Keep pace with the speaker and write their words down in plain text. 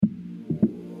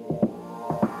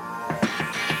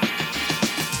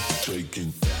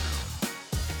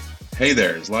Hey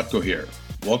there, Zlatko here.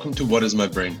 Welcome to What is My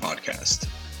Brain podcast.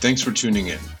 Thanks for tuning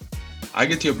in. I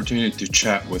get the opportunity to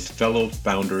chat with fellow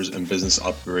founders and business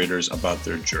operators about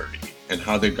their journey and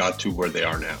how they got to where they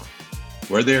are now,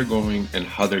 where they are going, and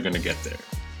how they're going to get there.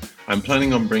 I'm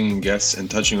planning on bringing guests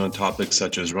and touching on topics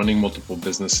such as running multiple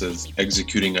businesses,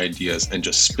 executing ideas, and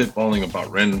just spitballing about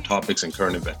random topics and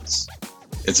current events.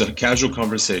 It's a casual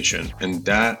conversation, and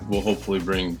that will hopefully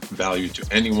bring value to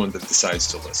anyone that decides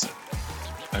to listen.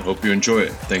 I hope you enjoy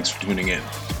it. Thanks for tuning in.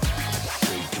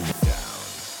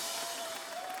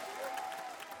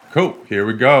 Cool. Here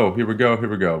we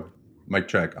go. Mic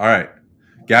check. All right.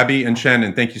 Gabby and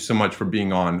Shannon, thank you so much for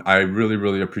being on. I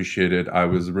really appreciate it. I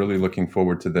was really looking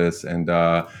forward to this. And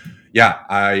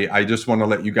I just want to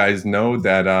let you guys know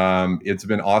that it's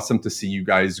been awesome to see you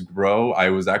guys grow. I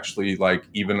was actually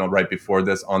even right before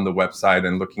this on the website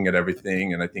and looking at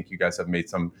everything. And I think you guys have made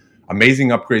some amazing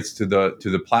upgrades to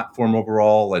the platform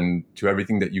overall and to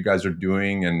everything that you guys are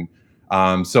doing.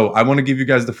 And so I want to give you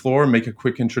guys the floor, make a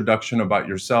quick introduction about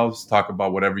yourselves, talk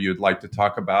about whatever you'd like to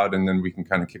talk about, and then we can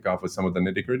kind of kick off with some of the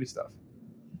nitty-gritty stuff.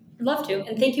 I'd love to.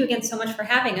 And thank you again so much for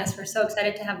having us. We're so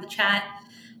excited to have the chat.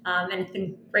 And it's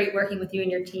been great working with you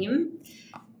and your team.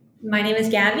 My name is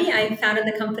Gabby. I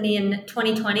founded the company in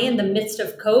 2020 in the midst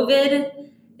of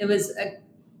COVID. It was a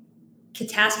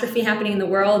catastrophe happening in the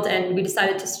world, and we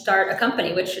decided to start a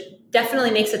company, which definitely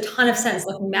makes a ton of sense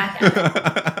looking back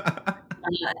at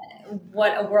it.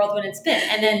 What a whirlwind it's been.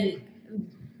 And then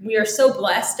we are so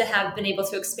blessed to have been able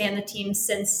to expand the team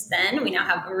since then. We now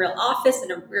have a real office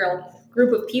and a real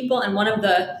group of people. And one of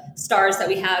the stars that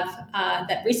we have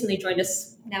that recently joined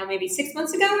us now maybe 6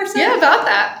 months ago or so. Yeah, about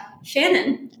that.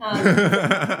 Shannon.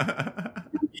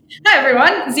 Hi,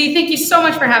 everyone. Z, thank you so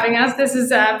much for having us. This has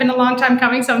been a long time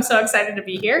coming, so I'm so excited to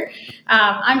be here.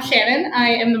 I'm Shannon. I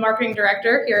am the marketing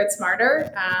director here at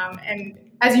Smarter. And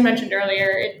as you mentioned earlier,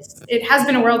 it has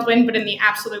been a whirlwind, but in the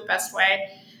absolute best way.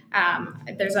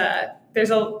 There's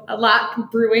a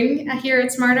lot brewing here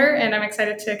at Smarter, and I'm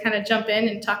excited to kind of jump in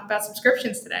and talk about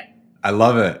subscriptions today. I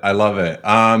love it.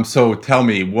 So tell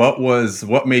me,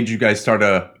 what made you guys start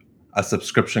a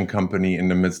subscription company in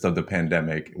the midst of the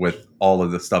pandemic with all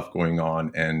of the stuff going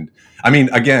on? And I mean,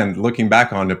 again, looking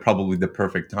back on it, probably the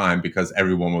perfect time because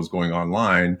everyone was going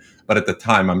online. But at the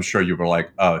time, I'm sure you were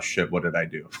like, oh shit, what did I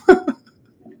do?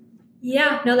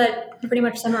 Yeah, no, that pretty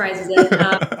much summarizes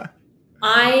it.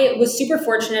 I was super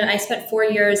fortunate. I spent 4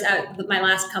 years at my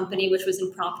last company, which was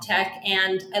in prop tech,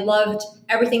 and I loved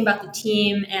everything about the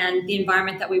team and the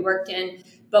environment that we worked in.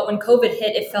 But when COVID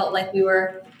hit, it felt like we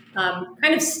were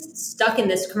kind of stuck in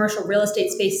this commercial real estate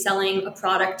space selling a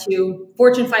product to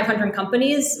Fortune 500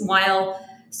 companies while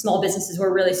small businesses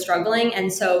were really struggling.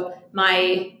 And so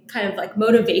my kind of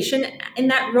motivation in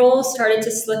that role started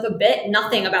to slip a bit.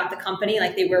 Nothing about the company,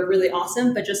 they were really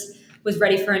awesome, but just was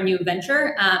ready for a new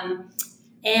venture.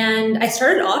 And I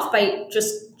started off by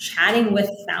just chatting with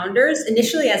founders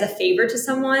initially as a favor to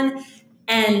someone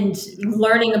and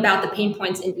learning about the pain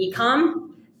points in e-com.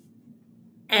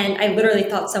 And I literally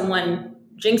thought someone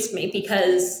jinxed me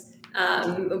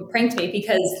pranked me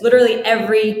because literally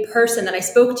every person that I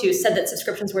spoke to said that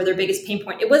subscriptions were their biggest pain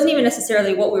point. It wasn't even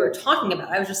necessarily what we were talking about.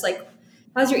 I was just like,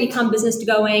 how's your e-com business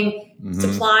going? Mm-hmm.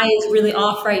 Supply is really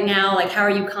off right now. How are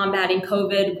you combating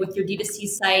COVID with your D2C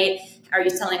site? How are you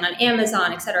selling on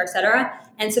Amazon, et cetera, et cetera?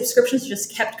 And subscriptions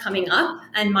just kept coming up.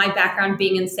 And my background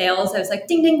being in sales, I was like,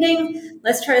 ding, ding, ding,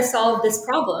 let's try to solve this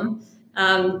problem.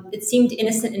 It seemed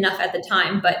innocent enough at the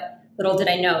time, but little did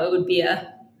I know it would be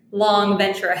a long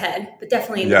venture ahead, but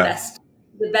definitely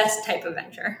the best type of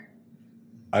venture.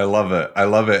 I love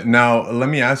it. Now, let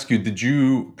me ask you, did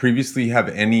you previously have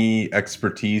any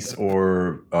expertise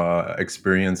or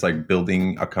experience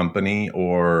building a company,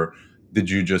 or did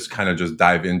you just kind of just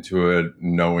dive into it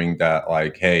knowing that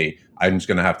hey, I'm just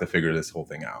going to have to figure this whole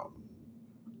thing out?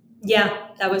 Yeah,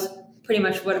 that was pretty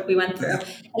much what we went through.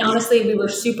 And honestly, we were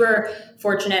super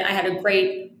fortunate. I had a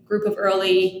great group of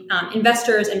early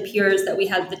investors and peers that we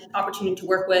had the opportunity to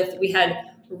work with. We had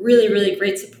really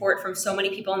great support from so many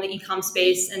people in the e-com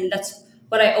space. And that's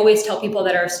what I always tell people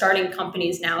that are starting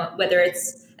companies now, whether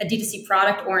it's a D2C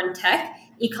product or in tech.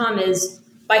 E-com is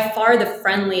by far the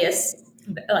friendliest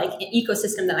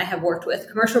ecosystem that I have worked with.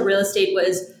 Commercial real estate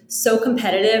was so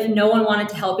competitive. No one wanted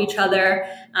to help each other.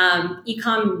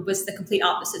 E-com was the complete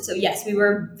opposite. So yes, we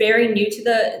were very new to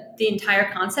the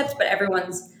entire concept, but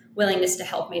everyone's willingness to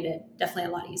help made it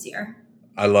definitely a lot easier.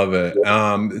 I love it.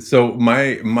 So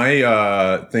my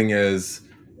thing is,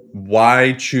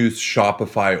 why choose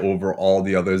Shopify over all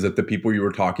the others? Is it the people you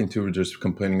were talking to were just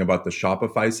complaining about the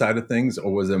Shopify side of things,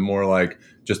 or was it more like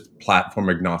just platform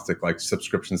agnostic, like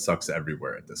subscription sucks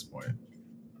everywhere at this point?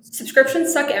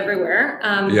 Subscriptions suck everywhere.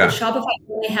 Yeah. But Shopify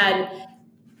only had,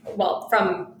 well,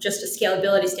 from just a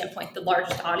scalability standpoint, the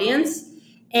largest audience.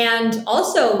 And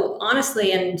also,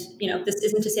 honestly, and this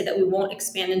isn't to say that we won't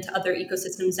expand into other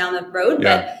ecosystems down the road,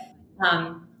 Yeah.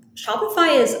 but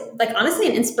Shopify is like honestly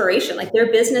an inspiration. Like their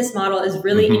business model is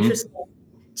really interesting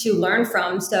to learn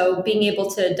from. So being able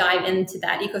to dive into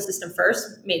that ecosystem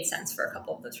first made sense for a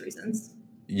couple of those reasons.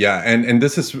 Yeah, and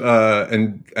this is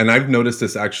and I've noticed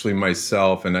this actually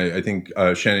myself, and I think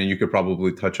Shannon, you could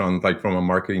probably touch on, like, from a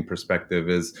marketing perspective,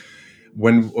 is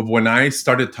when I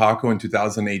started Taco in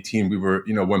 2018, we were,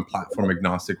 when platform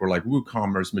agnostic, we're like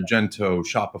WooCommerce, Magento,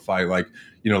 Shopify, like,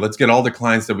 let's get all the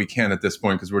clients that we can at this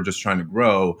point because we're just trying to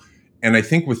grow. And I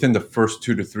think within the first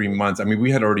 2 to 3 months, I mean,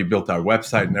 we had already built our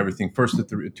website and everything. First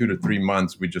 2 to 3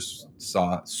 months, we just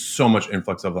saw so much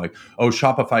influx of like, oh,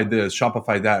 Shopify this,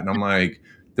 Shopify that, and I'm like,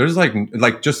 there's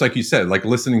like just like you said, like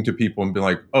listening to people and be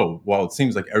like, oh, well, it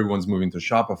seems like everyone's moving to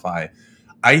Shopify.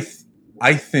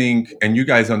 I think, and you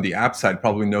guys on the app side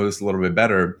probably know this a little bit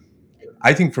better.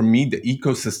 I think for me, the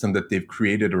ecosystem that they've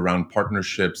created around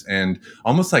partnerships and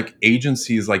almost like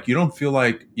agencies, like you don't feel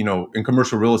like, in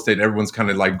commercial real estate, everyone's kind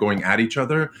of like going at each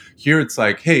other. Here it's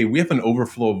like, hey, we have an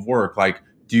overflow of work. Like,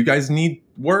 do you guys need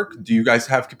work? Do you guys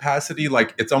have capacity?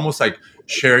 Like, it's almost like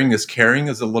sharing is caring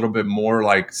is a little bit more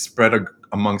like spread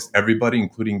amongst everybody,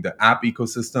 including the app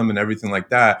ecosystem and everything like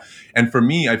that. And for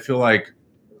me, I feel like,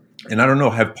 and I don't know,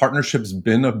 have partnerships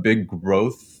been a big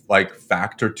growth like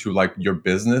factor to like your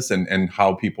business and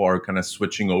how people are kind of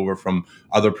switching over from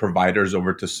other providers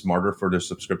over to Smarter for their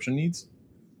subscription needs?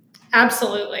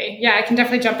 Absolutely. Yeah, I can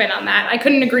definitely jump in on that. I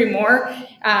couldn't agree more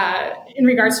in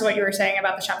regards to what you were saying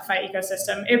about the Shopify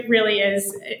ecosystem. It really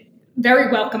is very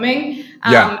welcoming.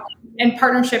 Yeah. And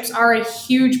partnerships are a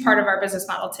huge part of our business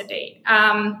model to date.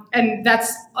 And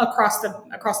that's across the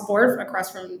board,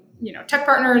 across from, tech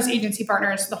partners, agency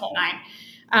partners, the whole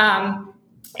nine.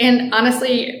 And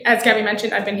honestly, as Gabby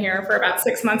mentioned, I've been here for about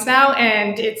 6 months now,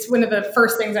 and it's one of the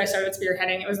first things I started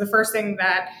spearheading. It was the first thing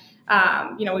that,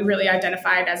 we really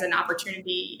identified as an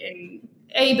opportunity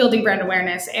in building brand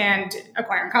awareness and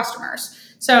acquiring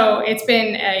customers. So it's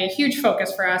been a huge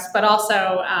focus for us, but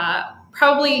also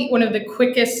probably one of the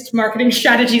quickest marketing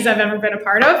strategies I've ever been a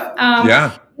part of.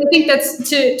 Yeah. I think that's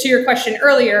to your question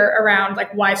earlier around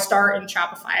like why start in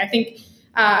Shopify. I think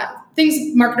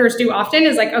things marketers do often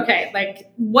is like, okay,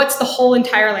 like what's the whole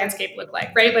entire landscape look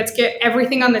like, right? Let's get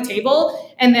everything on the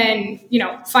table and then,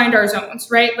 find our zones,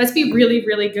 right? Let's be really,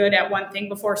 really good at one thing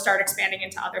before start expanding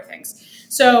into other things.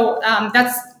 So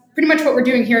that's pretty much what we're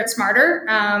doing here at Smarter.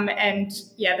 And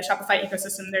yeah, the Shopify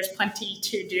ecosystem, there's plenty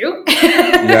to do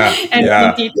and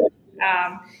plenty to,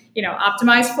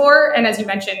 optimize for. And as you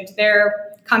mentioned,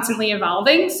 they're constantly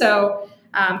evolving. So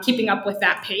keeping up with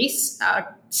that pace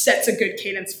sets a good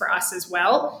cadence for us as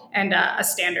well, and a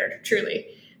standard, truly.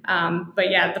 But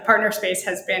yeah, the partner space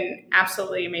has been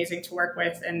absolutely amazing to work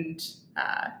with, and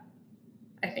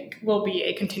I think will be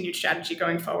a continued strategy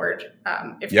going forward.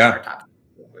 If you're our top.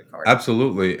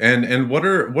 Absolutely. And what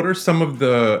are some of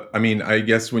the, I mean, I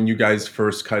guess when you guys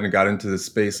first kind of got into this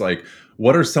space, like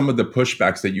what are some of the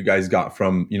pushbacks that you guys got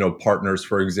from, partners,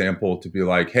 for example, to be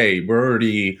like, hey, we're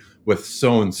already with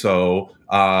so-and-so,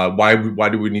 why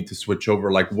do we need to switch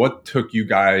over? Like what did you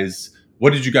guys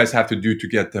have to do to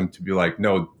get them to be like,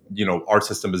 no, our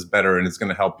system is better and it's going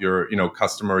to help your,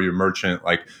 customer, your merchant,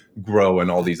 like grow and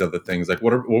all these other things? Like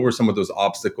what were some of those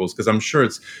obstacles? Because I'm sure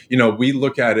it's, we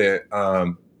look at it,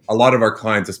 a lot of our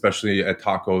clients, especially at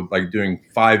Taco, like doing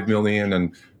 5 million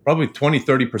and probably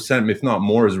 20-30%, if not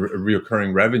more, is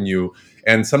reoccurring revenue.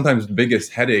 And sometimes the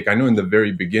biggest headache, I know in the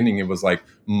very beginning, it was like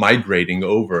migrating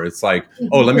over. It's like,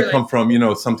 oh, let me come from,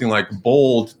 something like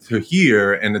Bold to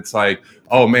here. And it's like,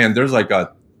 oh man, there's like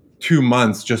a 2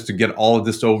 months just to get all of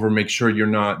this over, make sure you're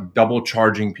not double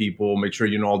charging people, make sure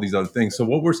all these other things. So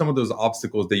what were some of those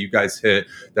obstacles that you guys hit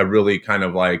that really kind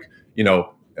of like,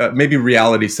 maybe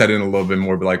reality set in a little bit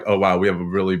more, but like, oh, wow, we have a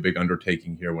really big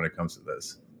undertaking here when it comes to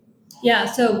this? Yeah,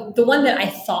 so the one that I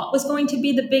thought was going to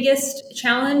be the biggest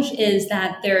challenge is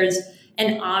that there's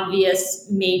an obvious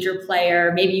major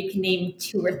player. Maybe you can name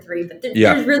 2 or 3, but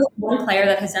there's really one player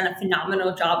that has done a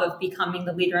phenomenal job of becoming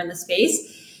the leader in the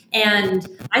space. And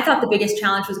I thought the biggest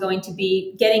challenge was going to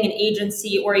be getting an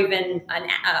agency or even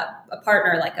a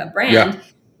partner like a brand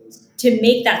to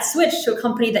make that switch to a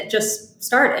company that just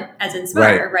started, as in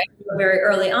Smarter, right? Very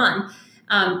early on.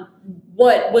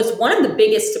 what was one of the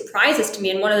biggest surprises to me,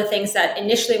 and one of the things that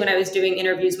initially when I was doing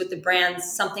interviews with the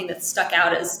brands, something that stuck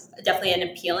out as definitely an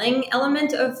appealing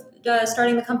element of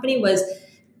starting the company, was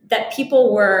that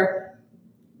people were,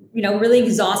 really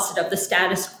exhausted of the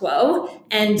status quo.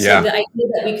 And so the idea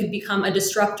that we could become a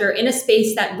disruptor in a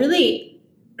space that really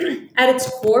at its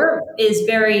core is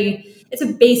it's a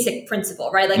basic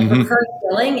principle, right? Like recurring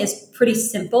billing is pretty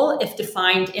simple if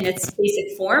defined in its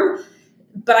basic form.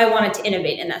 But I wanted to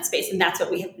innovate in that space, and that's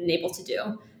what we have been able to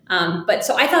do.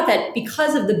 So I thought that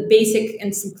because of the basic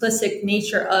and simplistic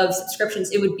nature of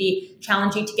subscriptions, it would be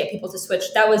challenging to get people to switch.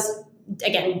 That was,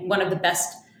 again, one of the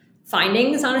best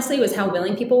findings, honestly, was how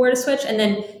willing people were to switch. And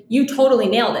then you totally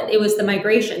nailed it. It was the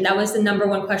migration. That was the number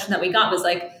one question that we got, was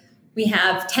like, we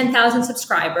have 10,000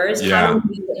 subscribers. How do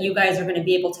we know that you guys are going to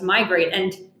be able to migrate?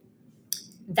 And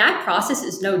that process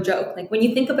is no joke. Like, when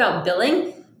you think about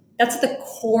billing, that's the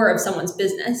core of someone's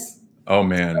business. Oh,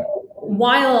 man.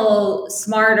 While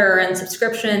Smarter and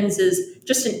subscriptions is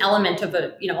just an element of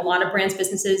a lot of brands'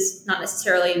 businesses, not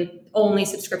necessarily only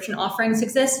subscription offerings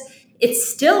exist,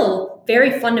 it's still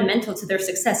very fundamental to their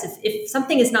success. If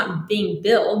something is not being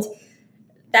billed,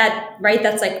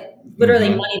 that's like literally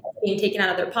money that's being taken out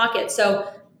of their pocket.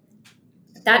 So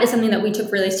that is something that we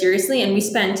took really seriously, and we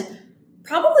spent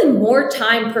probably more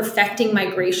time perfecting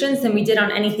migrations than we did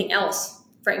on anything else.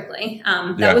 Frankly,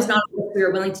 that was not what we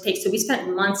were willing to take. So we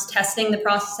spent months testing the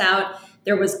process out.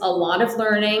 There was a lot of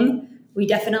learning. We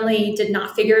definitely did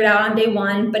not figure it out on day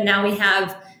one, but now we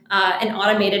have an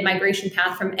automated migration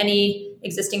path from any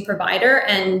existing provider,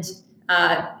 and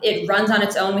it runs on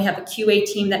its own. We have a QA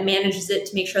team that manages it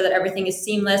to make sure that everything is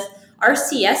seamless. Our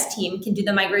CS team can do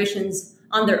the migrations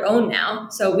on their own now,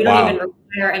 so we don't even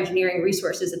require engineering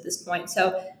resources at this point.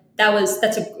 So that was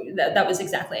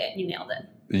exactly it. You nailed it.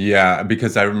 Yeah,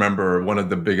 because I remember one of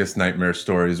the biggest nightmare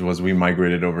stories was we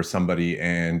migrated over somebody,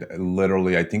 and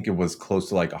literally, I think it was close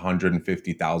to like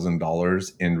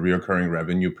 $150,000 in reoccurring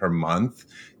revenue per month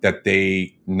that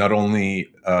they not only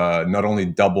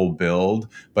double billed,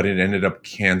 but it ended up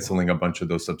canceling a bunch of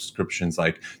those subscriptions.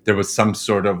 Like, there was some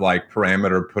sort of like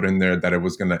parameter put in there that it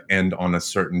was going to end on a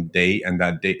certain date, and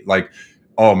that date, like,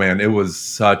 oh man, it was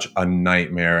such a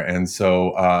nightmare. And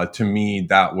so to me,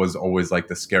 that was always like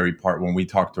the scary part when we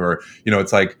talked to her.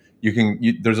 It's like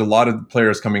there's a lot of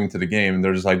players coming into the game, and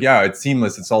they're just like, yeah, it's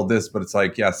seamless, it's all this, but it's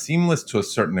like, yeah, seamless to a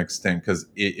certain extent. Because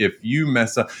if you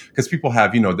mess up, because people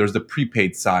have, there's the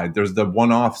prepaid side, there's the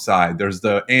one-off side, there's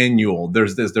the annual,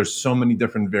 there's so many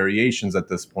different variations at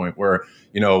this point where,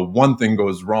 one thing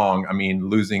goes wrong. I mean,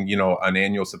 losing, an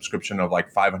annual subscription of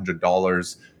like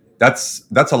 $500,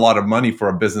 that's a lot of money for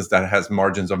a business that has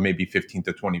margins of maybe 15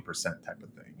 to 20% type of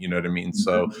thing. You know what I mean?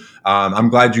 So I'm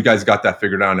glad you guys got that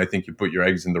figured out. And I think you put your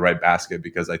eggs in the right basket,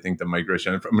 because I think the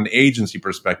migration, from an agency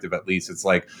perspective, at least, it's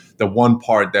like the one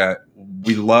part that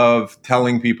we love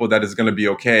telling people that it's going to be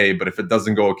okay. But if it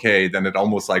doesn't go okay, then it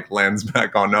almost like lands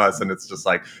back on us. And it's just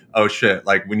like, oh shit,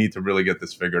 like we need to really get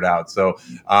this figured out. So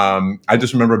I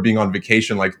just remember being on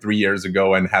vacation like 3 years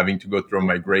ago and having to go through a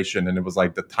migration. And it was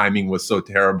like the timing was so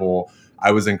terrible.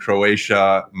 I was in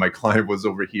Croatia. My client was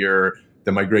over here.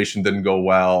 The migration didn't go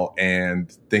well,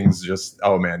 and things just,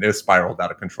 oh man, it spiraled out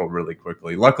of control really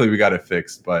quickly. Luckily, we got it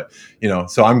fixed, but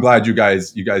so I'm glad you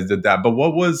guys did that. But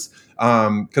what was,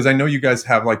 because I know you guys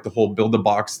have like the whole build a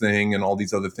box thing and all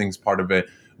these other things part of it.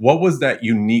 What was that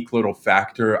unique little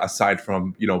factor, aside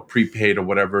from, prepaid or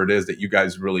whatever it is, that you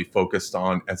guys really focused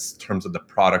on as terms of the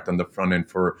product on the front end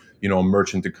for, a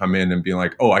merchant to come in and be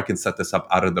like, oh, I can set this up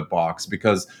out of the box?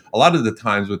 Because a lot of the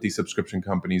times with these subscription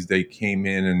companies, they came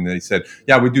in and they said,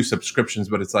 yeah, we do subscriptions,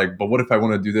 but it's like, but what if I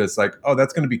want to do this? Like, oh,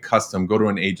 that's going to be custom. Go to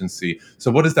an agency.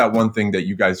 So what is that one thing that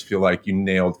you guys feel like you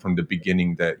nailed from the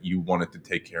beginning that you wanted to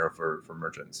take care of for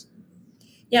merchants?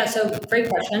 Yeah, so great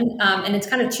question. And it's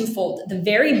kind of twofold. The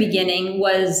very beginning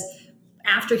was,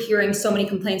 after hearing so many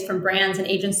complaints from brands and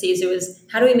agencies, it was,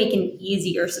 how do we make an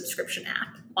easier subscription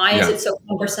app? Why is it so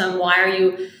cumbersome? Why are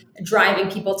you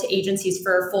driving people to agencies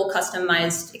for full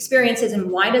customized experiences? And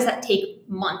why does that take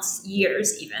months,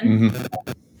 years even?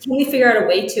 Can we figure out a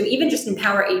way to even just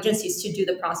empower agencies to do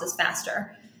the process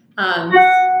faster?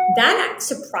 That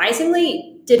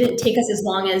surprisingly didn't take us as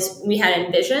long as we had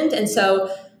envisioned. And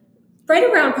so right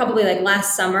around probably like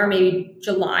last summer, maybe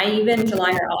July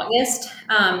or August,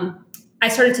 I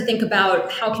started to think about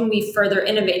how can we further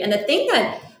innovate. And the thing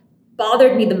that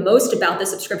bothered me the most about the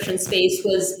subscription space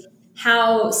was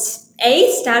how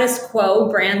status quo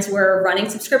brands were running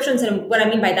subscriptions. And what I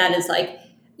mean by that is like,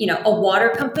 a water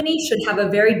company should have a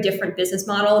very different business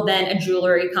model than a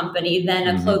jewelry company, than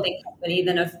a clothing company,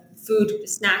 than a food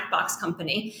snack box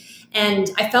company. And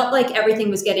I felt like everything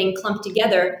was getting clumped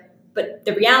together. But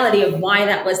the reality of why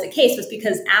that was the case was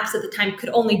because apps at the time could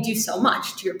only do so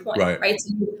much, to your point, right?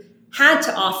 So you had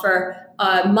to offer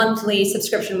a monthly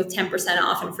subscription with 10%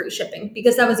 off and free shipping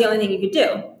because that was the only thing you could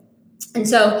do. And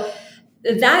so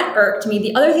that irked me.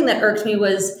 The other thing that irked me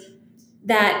was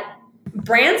that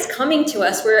brands coming to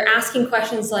us were asking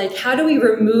questions like, how do we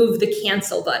remove the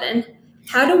cancel button?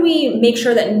 How do we make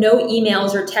sure that no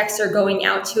emails or texts are going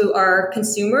out to our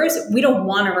consumers? We don't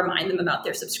want to remind them about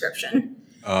their subscription.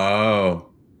 Oh.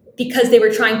 Because they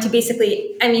were trying to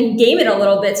basically, game it a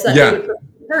little bit so that they would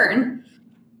return.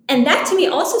 And that to me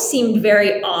also seemed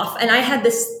very off. And I had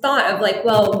this thought of like,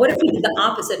 well, what if we did the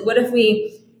opposite? What if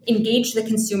we engaged the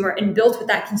consumer and built with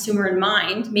that consumer in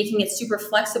mind, making it super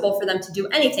flexible for them to do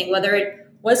anything, whether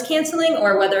it was canceling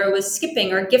or whether it was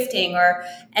skipping or gifting or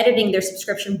editing their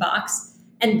subscription box.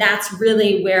 And that's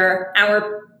really where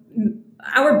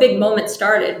our big moment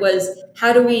started, was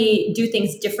how do we do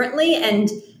things differently and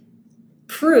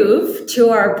prove to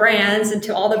our brands and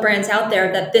to all the brands out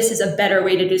there that this is a better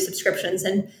way to do subscriptions.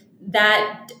 And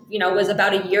that, was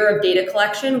about a year of data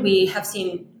collection. We have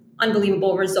seen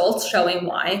unbelievable results showing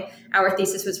why our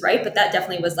thesis was right, but that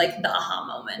definitely was like the aha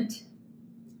moment.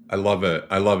 I love it.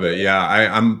 Yeah.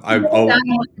 I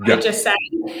just said,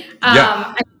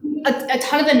 a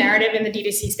ton of the narrative in the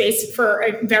D2C space for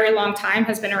a very long time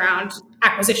has been around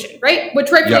acquisition, right?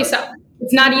 Which rightfully so.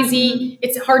 It's not easy.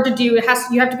 It's hard to do. You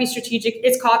have to be strategic.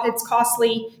 It's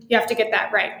costly. You have to get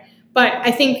that right. But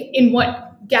I think in what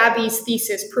Gabby's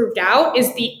thesis proved out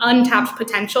is the untapped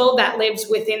potential that lives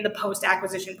within the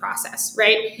post-acquisition process,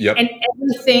 right? Yep. And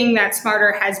everything that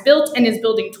Smarter has built and is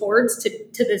building towards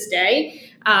to this day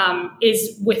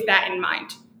is with that in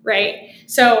mind, right?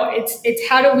 So it's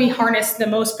how do we harness the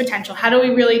most potential? How do we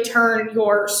really turn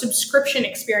your subscription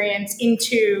experience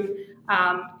into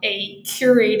a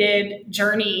curated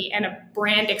journey and a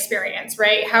brand experience,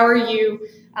 right? How are you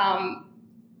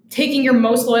taking your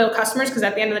most loyal customers, because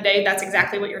at the end of the day, that's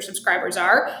exactly what your subscribers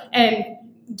are, and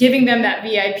giving them that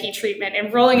VIP treatment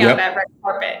and rolling out that red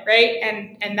carpet, right?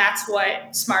 And that's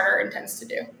what Smarter intends to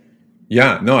do.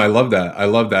 Yeah, no, I love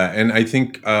that. And I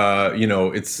think,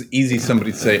 it's easy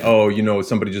somebody to say, oh,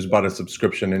 somebody just bought a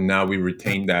subscription and now we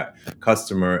retain that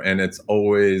customer. And it's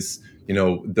always,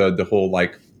 the whole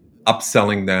like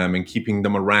upselling them and keeping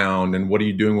them around and what are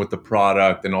you doing with the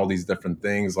product and all these different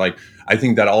things. Like, I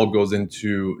think that all goes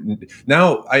into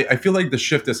now. I feel like the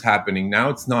shift is happening. Now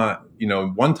it's not,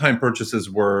 one-time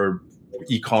purchases were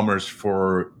e-commerce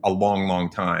for a long, long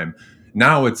time.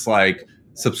 Now it's like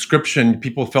subscription.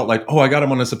 People felt like, oh, I got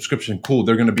them on a subscription. Cool.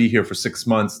 They're going to be here for 6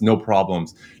 months. No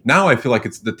problems. Now I feel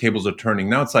like the tables are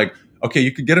turning. Now it's like, okay,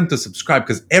 you could get them to subscribe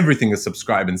because everything is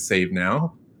subscribe and save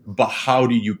now. But how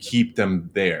do you keep them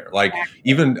there? Like,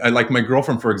 even like my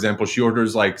girlfriend, for example, she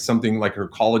orders like something like her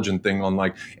collagen thing on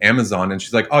like Amazon, and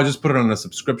she's like, oh, I just put it on a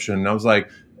subscription. And I was like,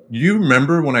 you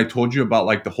remember when I told you about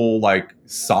like the whole like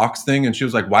socks thing? And she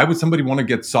was like, why would somebody want to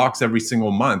get socks every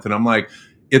single month? And I'm like,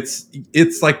 it's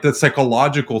like the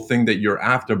psychological thing that you're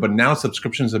after. But now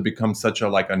subscriptions have become such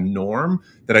a norm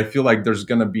that I feel like there's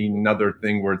going to be another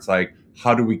thing where it's like,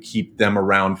 how do we keep them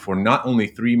around for not only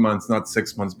 3 months, not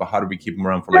 6 months, but how do we keep them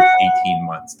around for like 18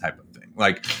 months type of thing?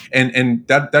 Like, and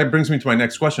that brings me to my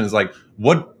next question is like,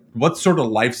 what sort of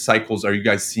life cycles are you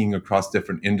guys seeing across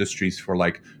different industries for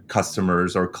like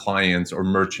customers or clients or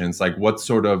merchants? Like, what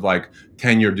sort of like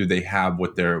tenure do they have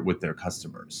with their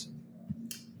customers?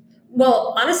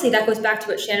 Well, honestly, that goes back to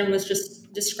what Shannon was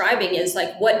just describing, is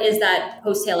like, what is that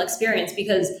post-sale experience?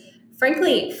 Because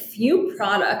frankly, few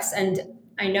products, and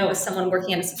I know as someone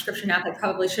working on a subscription app, I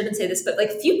probably shouldn't say this, but like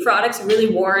few products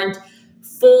really warrant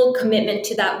full commitment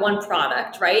to that one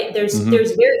product, right? There's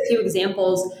very few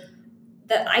examples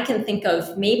that I can think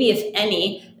of, maybe if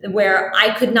any, where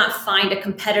I could not find a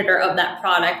competitor of that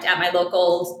product at my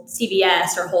local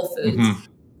CVS or Whole Foods. Mm-hmm.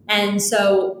 And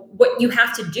so what you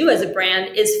have to do as a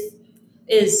brand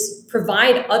is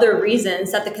provide other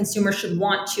reasons that the consumer should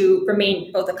want to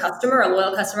remain both a customer, a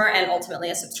loyal customer, and ultimately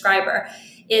a subscriber.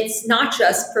 It's not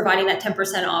just providing that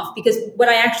 10% off, because what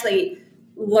I actually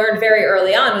learned very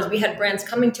early on was we had brands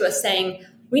coming to us saying,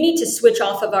 we need to switch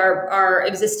off of our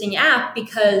existing app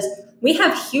because we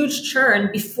have huge churn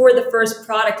before the first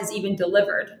product is even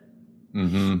delivered.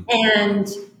 Mm-hmm. And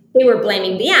they were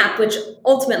blaming the app, which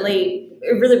ultimately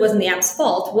it really wasn't the app's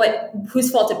fault.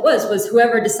 Whose fault it was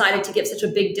whoever decided to give such a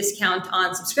big discount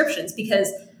on subscriptions,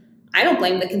 because I don't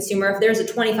blame the consumer. If there's a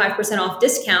 25% off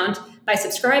discount by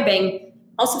subscribing,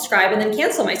 I'll subscribe and then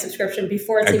cancel my subscription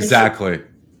before it's exactly. even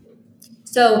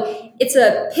So it's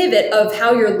a pivot of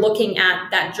how you're looking at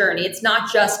that journey. It's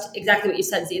not just exactly what you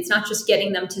said, Z. It's not just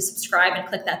getting them to subscribe and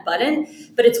click that button,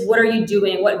 but it's what are you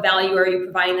doing? What value are you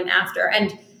providing them after?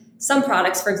 And some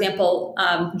products, for example,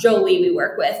 Jolie we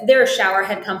work with, they're a shower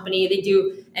head company. They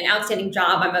do an outstanding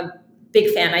job. I'm a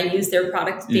big fan. I use their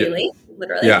product daily,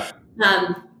 literally. Yeah.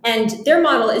 And their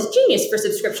model is genius for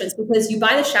subscriptions because you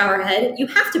buy the shower head, you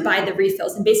have to buy the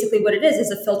refills. And basically what it is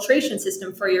a filtration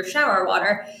system for your shower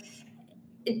water.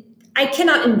 I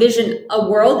cannot envision a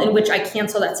world in which I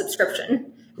cancel that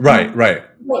subscription. Right. I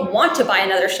don't want to buy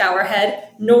another shower head,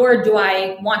 nor do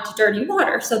I want dirty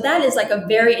water. So that is like a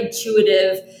very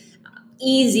intuitive,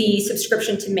 easy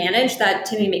subscription to manage that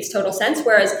to me makes total sense.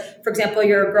 Whereas, for example,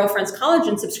 your girlfriend's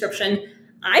collagen subscription,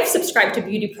 I've subscribed to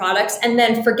beauty products and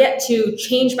then forget to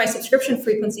change my subscription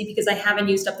frequency because I haven't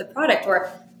used up the product or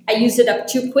I used it up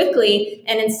too quickly.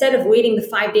 And instead of waiting the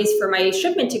 5 days for my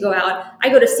shipment to go out, I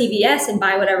go to CVS and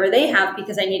buy whatever they have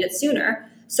because I need it sooner.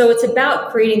 So it's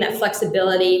about creating that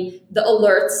flexibility, the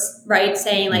alerts, right?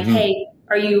 Saying like, hey,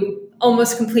 are you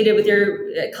almost completed with your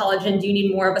collagen? Do you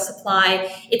need more of a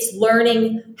supply? It's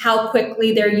learning how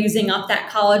quickly they're using up that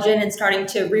collagen and starting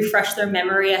to refresh their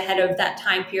memory ahead of that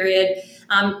time period.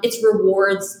 It's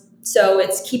rewards. So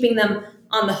it's keeping them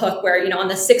on the hook where, on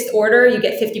the 6th order, you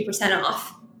get 50%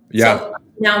 off. Yeah. So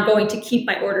now I'm going to keep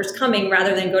my orders coming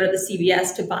rather than go to the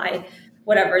CVS to buy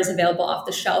whatever is available off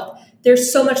the shelf. There's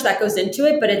so much that goes into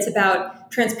it, but it's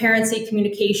about transparency,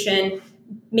 communication,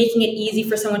 making it easy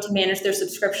for someone to manage their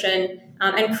subscription,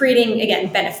 and creating,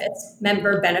 again, benefits,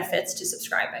 member benefits to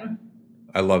subscribing.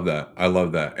 I love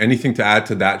that. Anything to add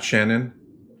to that, Shannon?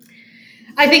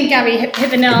 I think Gabby hit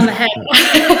the nail on the head.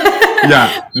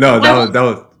 Yeah, no, that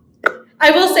was. I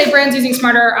will say brands using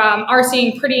Smarter are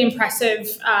seeing pretty impressive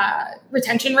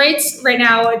retention rates. Right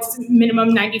now, it's minimum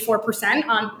 94%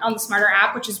 on the Smarter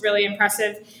app, which is really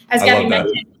impressive. As Gabby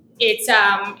mentioned,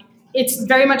 it's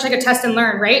very much like a test and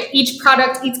learn, right? Each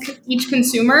product, each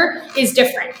consumer is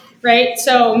different, right?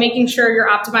 So making sure you're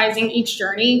optimizing each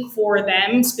journey for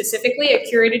them specifically, a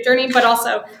curated journey, but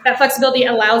also that flexibility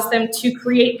allows them to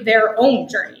create their own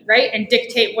journey, right? And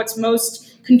dictate what's most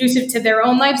conducive to their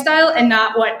own lifestyle and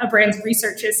not what a brand's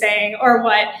research is saying or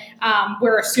what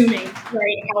we're assuming,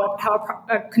 right? How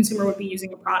a consumer would be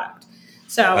using a product.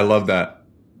 So I love that.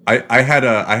 I had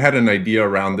an idea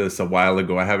around this a while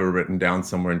ago. I have it written down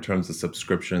somewhere in terms of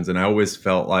subscriptions, and I always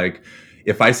felt like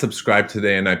if I subscribe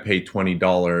today and I pay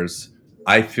 $20,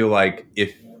 I feel like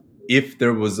if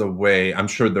there was a way, I'm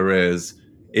sure there is,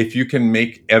 if you can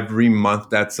make every month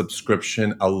that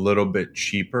subscription a little bit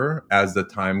cheaper as the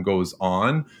time goes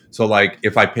on. So like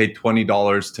if I pay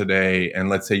 $20 today and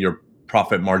let's say your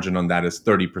profit margin on that is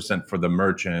 30% for the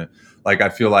merchant, like I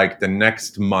feel like the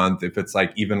next month, if it's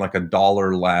like even like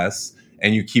 $1 less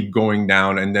and you keep going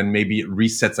down and then maybe it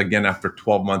resets again after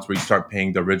 12 months where you start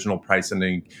paying the original price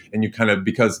and you kind of,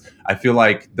 because I feel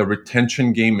like the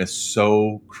retention game is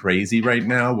so crazy right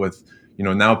now with,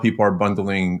 now people are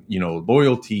bundling,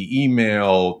 loyalty,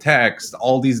 email, text,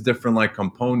 all these different like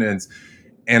components.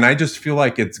 And I just feel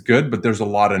like it's good, but there's a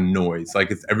lot of noise.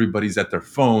 Like everybody's at their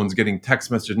phones getting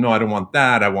text messages. No, I don't want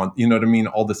that. I want, you know what I mean?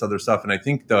 All this other stuff. And I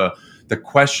think the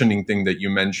questioning thing that you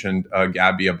mentioned,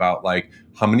 Gabby, about like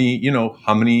how many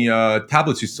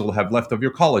tablets you still have left of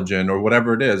your collagen or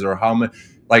whatever it is, or how many,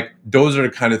 like those are the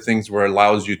kind of things where it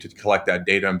allows you to collect that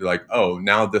data and be like, oh,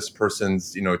 now this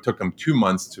person's, it took them 2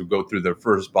 months to go through their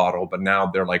first bottle, but now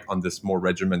they're like on this more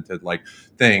regimented like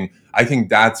thing. I think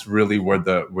that's really where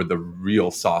the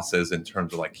real sauce is in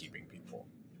terms of like keeping people.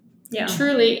 Yeah,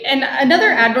 truly. And another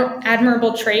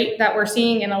admirable trait that we're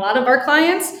seeing in a lot of our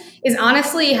clients is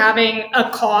honestly having a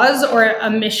cause or a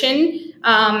mission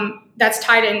that's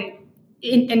tied in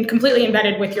and completely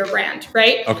embedded with your brand,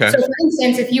 right? Okay. So for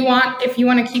instance, if you want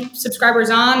to keep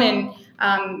subscribers on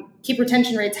and keep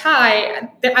retention rates high,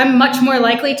 I'm much more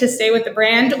likely to stay with the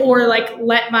brand or like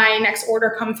let my next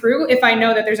order come through if I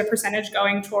know that there's a percentage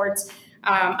going towards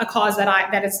a cause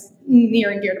that is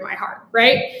near and dear to my heart,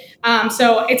 right?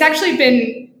 So it's actually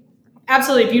been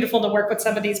absolutely beautiful to work with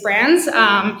some of these brands.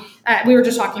 We were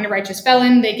just talking to Righteous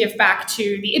Felon. They give back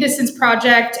to the Innocence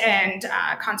Project and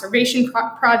conservation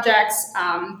projects.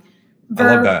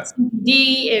 Verb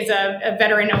CBD is a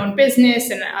veteran-owned business,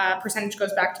 and a percentage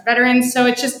goes back to veterans. So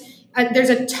it's just there's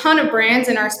a ton of brands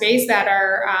in our space that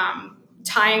are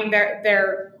tying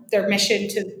their mission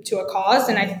to a cause,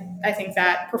 and I think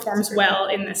that performs well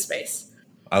in this space.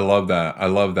 I love that. I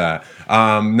love that.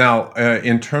 Now,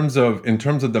 in terms of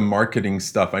the marketing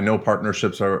stuff, I know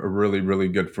partnerships are really really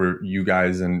good for you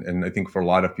guys, and I think for a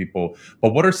lot of people.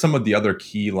 But what are some of the other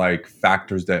key like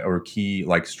factors that or key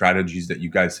like strategies that you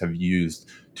guys have used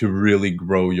to really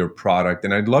grow your product?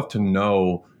 And I'd love to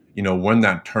know, when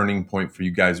that turning point for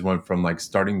you guys went from like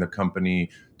starting the company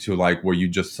to like where you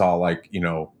just saw like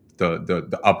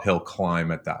the uphill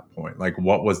climb at that point. Like,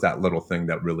 what was that little thing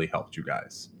that really helped you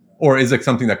guys? Or is it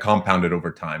something that compounded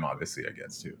over time, obviously, I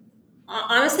guess, too?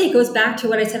 Honestly, it goes back to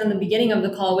what I said in the beginning of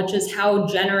the call, which is how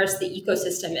generous the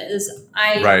ecosystem is.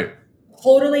 I Right.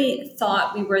 totally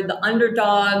thought we were the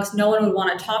underdogs. No one would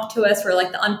want to talk to us. We're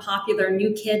like the unpopular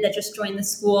new kid that just joined the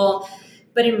school.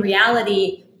 But in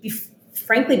reality,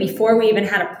 frankly, before we even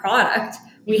had a product,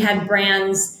 we had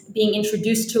brands being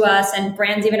introduced to us and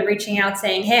brands even reaching out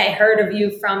saying, hey, I heard of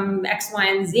you from X, Y,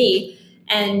 and Z.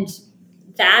 And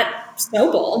that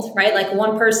snowballed, right? Like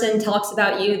one person talks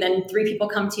about you, then three people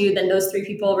come to you, then those three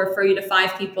people refer you to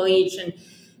five people each. And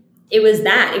it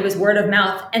was word of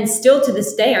mouth. And still to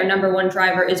this day, our number one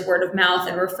driver is word of mouth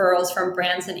and referrals from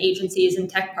brands and agencies and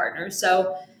tech partners.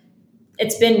 So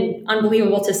it's been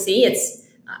unbelievable to see.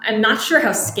 I'm not sure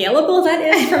how scalable that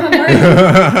is from a market,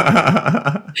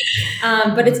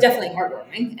 but it's definitely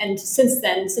heartwarming. And since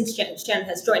then, since Shannon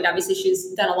has joined, obviously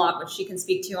she's done a lot, which she can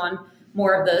speak to on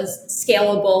more of the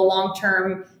scalable,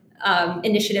 long-term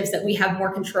initiatives that we have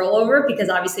more control over, because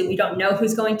obviously we don't know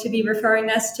who's going to be referring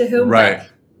us to whom. Right. But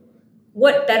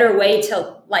what better way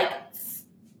to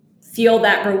feel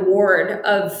that reward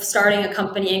of starting a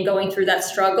company and going through that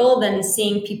struggle than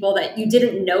seeing people that you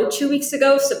didn't know 2 weeks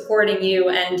ago supporting you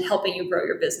and helping you grow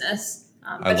your business.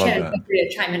 But Shannon, feel free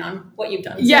to chime in on what you've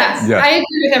done. Yes, I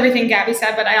agree with everything Gabby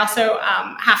said, but I also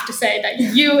have to say that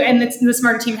you and the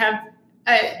Smarter team have,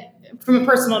 from a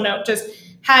personal note, just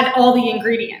had all the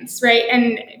ingredients, right?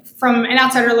 And from an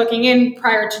outsider looking in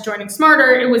prior to joining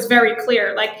Smarter, it was very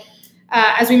clear,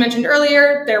 as we mentioned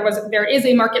earlier, there is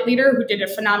a market leader who did a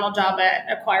phenomenal job at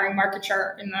acquiring market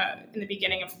share in the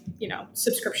beginning of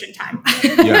subscription time.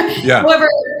 Yeah. However,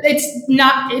 it's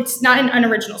not an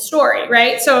unoriginal story,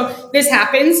 right? So this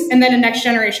happens, and then a next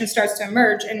generation starts to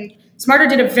emerge. And Smarter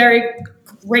did a very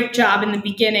great job in the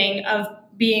beginning of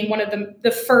being one of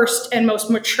the first and most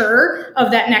mature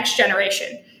of that next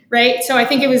generation, right? So I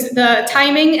think it was the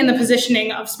timing and the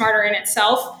positioning of Smarter in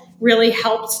itself really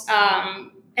helped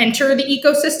enter the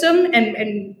ecosystem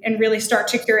and really start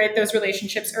to curate those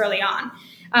relationships early on.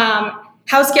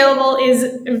 How scalable is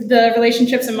the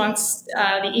relationships amongst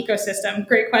the ecosystem?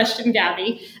 Great question,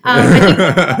 Gabby. I think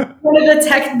one of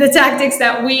the tactics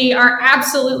that we are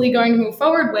absolutely going to move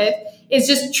forward with is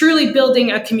just truly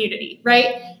building a community,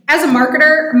 right? As a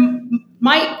marketer,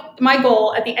 my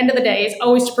goal at the end of the day is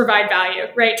always to provide value,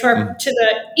 right? To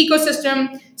the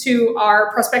ecosystem, to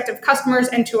our prospective customers,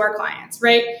 and to our clients,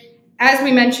 right? As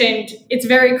we mentioned, it's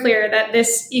very clear that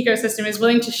this ecosystem is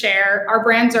willing to share. Our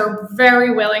brands are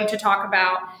very willing to talk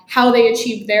about how they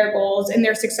achieved their goals and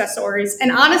their success stories.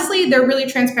 And honestly, they're really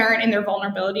transparent in their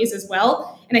vulnerabilities as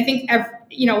well. And I think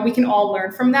we can all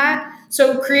learn from that.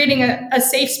 So creating a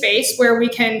safe space where we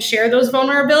can share those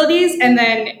vulnerabilities and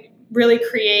then really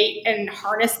create and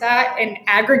harness that and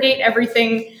aggregate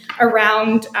everything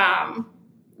around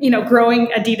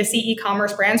growing a D2C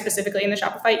e-commerce brand, specifically in the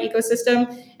Shopify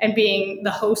ecosystem, and being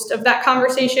the host of that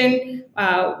conversation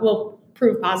will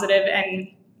prove positive and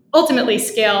ultimately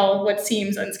scale what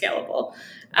seems unscalable.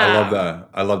 I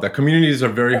love that. Communities are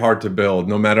very hard to build,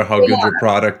 no matter how good your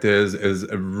product is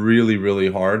really, really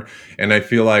hard. And I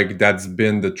feel like that's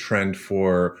been the trend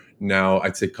for now,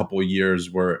 I'd say a couple of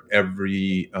years, where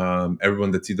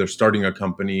everyone that's either starting a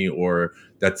company or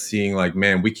that's seeing like,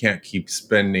 man, we can't keep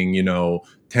spending,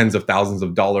 tens of thousands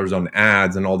of dollars on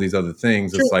ads and all these other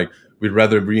things. It's like, we'd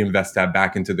rather reinvest that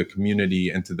back into the community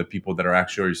and to the people that are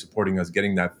actually supporting us,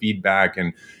 getting that feedback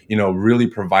and, really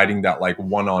providing that like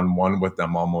one-on-one with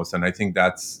them almost. And I think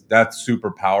that's super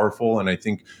powerful. And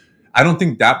I don't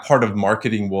think that part of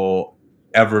marketing will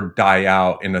ever die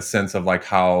out, in a sense of like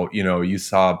how, you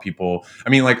saw people. I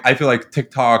mean, like, I feel like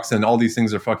TikToks and all these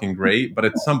things are fucking great, but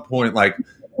at some point, like,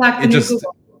 it just,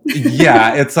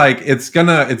 yeah, it's like, it's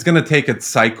gonna take its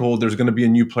cycle. There's gonna be a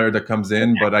new player that comes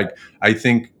in, but I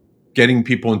think getting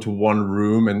people into one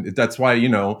room, and that's why,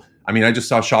 I mean, I just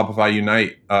saw Shopify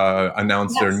Unite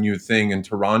announce their new thing in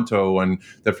Toronto and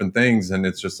different things. And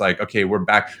it's just like, okay, we're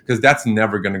back, because that's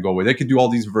never going to go away. They could do all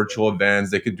these virtual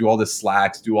events. They could do all the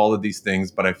Slacks, do all of these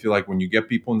things. But I feel like when you get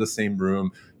people in the same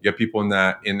room, get people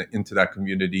into that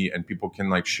community, and people can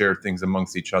like share things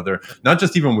amongst each other, not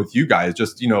just even with you guys,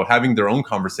 just, you know, having their own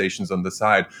conversations on the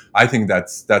side. I think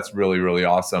that's really, really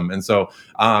awesome. And so,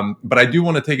 but I do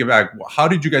want to take it back. How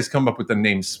did you guys come up with the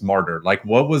name Smarter? Like,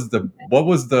 what was the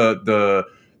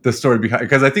story behind?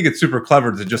 Because I think it's super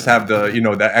clever to just have the, you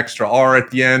know, that extra R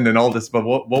at the end and all this. But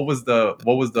what was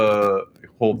the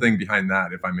whole thing behind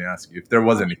that, if I may ask you, if there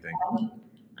was anything?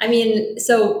 I mean,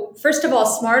 so first of all,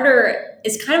 Smarter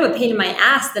is kind of a pain in my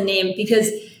ass, the name,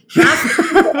 because half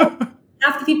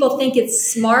the people think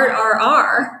it's Smart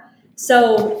RR.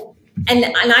 So, and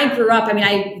I grew up, I mean,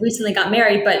 I recently got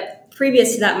married, but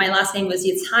previous to that, my last name was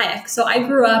Yitz Hayek. So I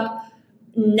grew up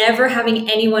never having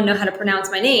anyone know how to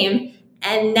pronounce my name.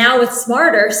 And now with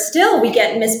Smarter, still we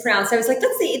get mispronounced. I was like,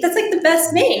 that's like the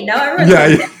best name. Now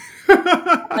everyone's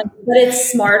but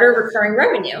it's Smarter Recurring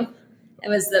Revenue. It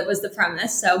was the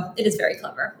premise. So it is very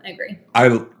clever. I agree. I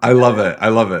love it. I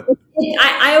love it.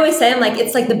 I always say, I'm like,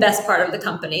 it's like the best part of the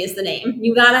company is the name.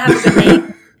 You got to have a good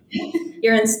name.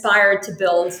 You're inspired to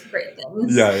build great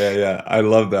things. Yeah. I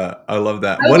love that.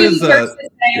 What is that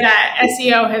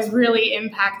SEO has really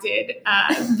impacted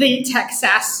the tech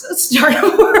SaaS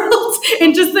startup world,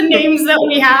 and just the names that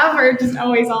we have are just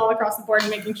always all across the board,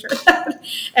 making sure that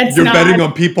you're betting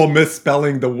on people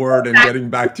misspelling the word and getting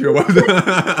back to your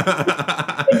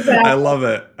website. Exactly. I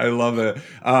love it.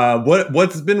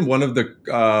 What's been one of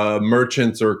the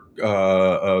merchants or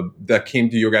that came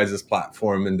to your guys'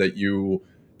 platform and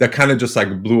that kind of just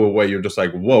like blew away? You're just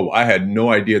like, whoa, I had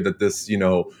no idea that this, you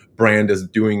know, brand is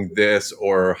doing this,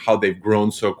 or how they've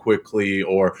grown so quickly,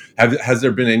 or has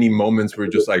there been any moments where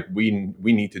you're just like, we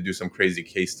need to do some crazy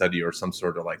case study or some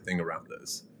sort of like thing around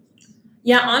this?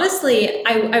 Yeah, honestly,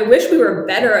 I wish we were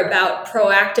better about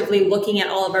proactively looking at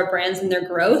all of our brands and their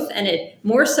growth. And it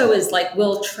more so is like,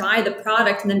 we'll try the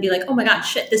product and then be like, oh my God,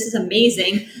 shit, this is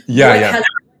amazing. What has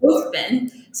growth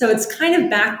been? So it's kind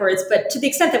of backwards, but to the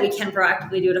extent that we can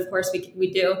proactively do it, of course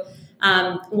we do.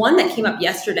 One that came up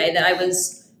yesterday that I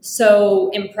was so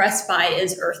impressed by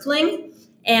is Earthling.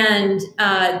 And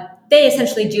they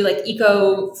essentially do like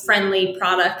eco-friendly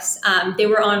products. They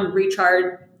were on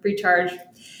Recharge.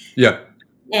 Yeah.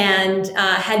 And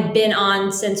had been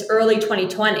on since early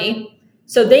 2020.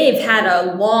 So they've had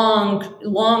a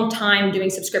long time doing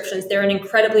subscriptions. They're an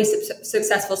incredibly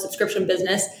successful subscription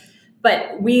business.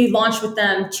 But we launched with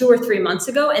them 2 or 3 months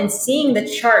ago, and seeing the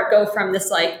chart go from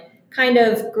this like kind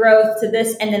of growth to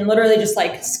this, and then literally just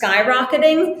like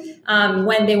skyrocketing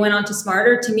when they went on to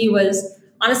Smarter, to me was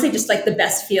honestly just like the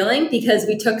best feeling, because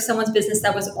we took someone's business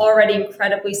that was already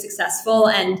incredibly successful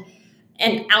and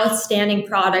an outstanding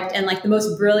product and like the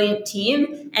most brilliant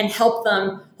team, and help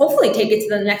them hopefully take it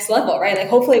to the next level, right? Like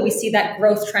hopefully we see that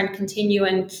growth trend continue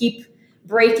and keep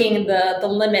breaking the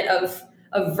limit of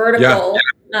vertical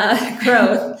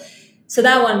growth. So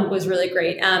that one was really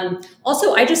great.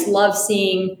 Also, I just love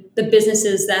seeing the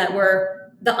businesses that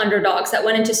were the underdogs that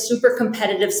went into super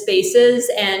competitive spaces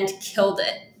and killed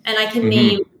it. And I can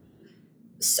name,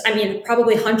 I mean,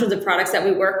 probably hundreds of products that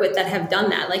we work with that have done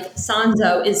that. Like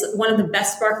Sanzo is one of the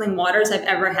best sparkling waters I've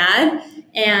ever had,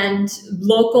 and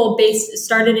local based,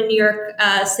 started in New York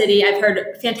City. I've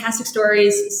heard fantastic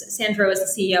stories. Sandro is the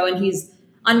CEO and he's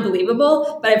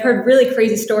unbelievable, but I've heard really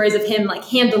crazy stories of him like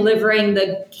hand delivering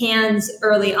the cans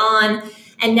early on.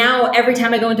 And now every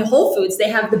time I go into Whole Foods, they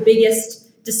have the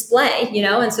biggest display, you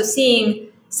know? And so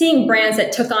seeing brands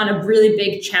that took on a really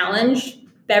big challenge,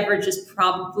 beverage is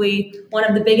probably one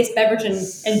of the biggest beverage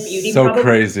and beauty. So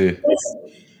crazy.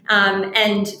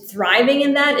 And thriving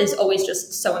in that is always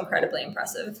just so incredibly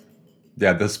impressive.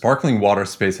 Yeah, the sparkling water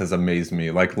space has amazed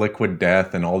me. Like Liquid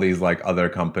Death and all these like other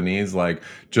companies, like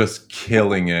just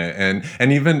killing it.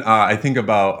 And even I think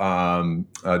about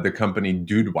the company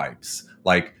Dude Wipes.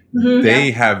 Like they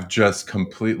have just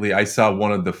completely. I saw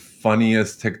one of the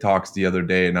funniest TikToks the other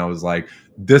day, and I was like,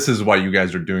 "This is why you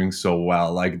guys are doing so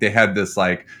well." Like they had this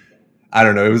like, I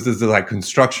don't know, it was this like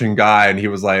construction guy, and he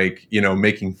was like, you know,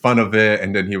 making fun of it.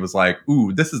 And then he was like,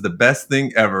 ooh, this is the best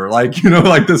thing ever. Like, you know,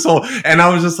 like this whole, and I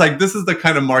was just like, this is the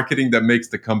kind of marketing that makes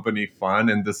the company fun.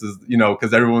 And this is, you know,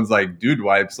 because everyone's like, Dude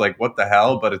Wipes, like what the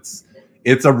hell? But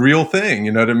it's a real thing.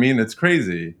 You know what I mean? It's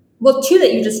crazy. Well, 2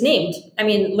 that you just named, I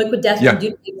mean, Liquid Death and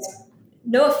Dude Wipes.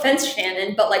 No offense,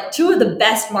 Shannon, but like 2 of the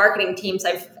best marketing teams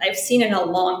I've seen in a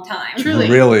long time. Truly.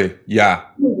 Really? Yeah.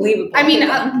 Unbelievable. I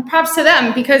mean, props to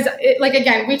them, because like,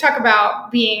 again, we talk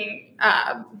about being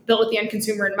built with the end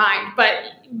consumer in mind. But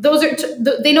those are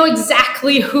they know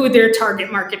exactly who their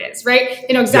target market is, right?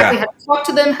 They know exactly how to talk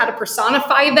to them, how to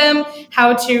personify them,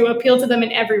 how to appeal to them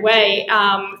in every way,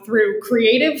 through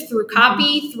creative, through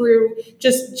copy, through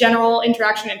just general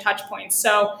interaction and touch points.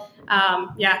 So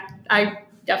I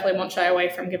definitely won't shy away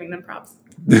from giving them props.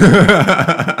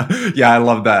 Yeah, I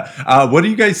love that. What are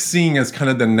you guys seeing as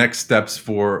kind of the next steps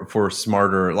for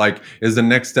Smarter? Like, is the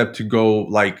next step to go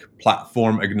like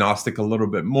platform agnostic a little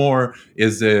bit more?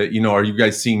 Is it, are you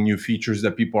guys seeing new features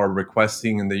that people are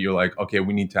requesting and that you're like, okay,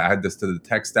 we need to add this to the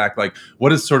tech stack? Like,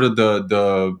 what is sort of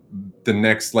the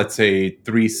next, let's say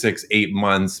 3, 6, 8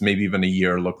 months, maybe even a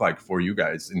year look like for you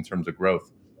guys in terms of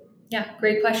growth? Yeah,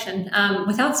 great question.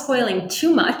 Without spoiling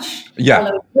too much, Yeah,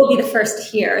 although we'll be the first to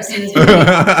hear as soon as we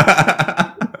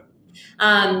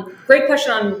great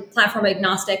question on platform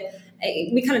agnostic.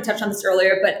 We kind of touched on this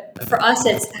earlier, but for us,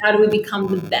 it's how do we become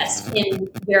the best in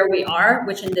where we are,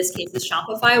 which in this case is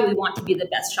Shopify. We want to be the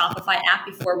best Shopify app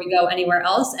before we go anywhere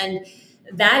else. And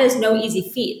that is no easy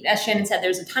feat. As Shannon said,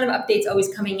 there's a ton of updates always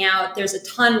coming out. There's a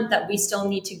ton that we still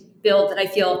need to build that I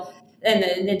feel and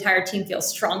the entire team feels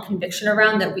strong conviction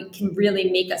around that we can really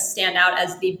make us stand out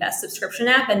as the best subscription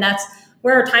app. And that's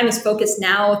where our time is focused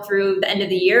now through the end of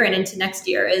the year and into next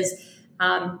year is,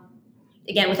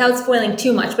 again, without spoiling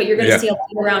too much, but you're going to see a lot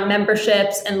around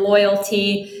memberships and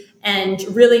loyalty and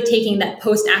really taking that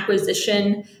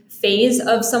post-acquisition phase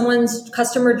of someone's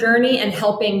customer journey and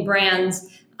helping brands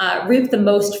reap the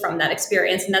most from that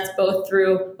experience. And that's both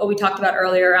through what we talked about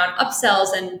earlier around upsells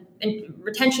and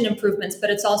retention improvements,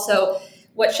 but it's also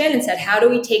what Shannon said, how do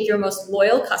we take your most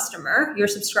loyal customer, your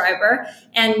subscriber,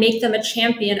 and make them a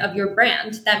champion of your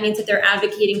brand? That means that they're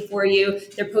advocating for you,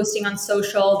 they're posting on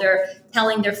social, they're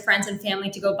telling their friends and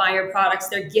family to go buy your products,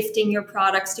 they're gifting your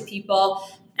products to people.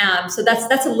 So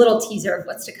that's a little teaser of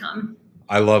what's to come.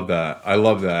 I love that.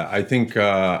 I think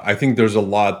there's a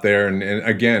lot there, and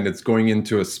again, it's going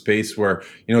into a space where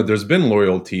there's been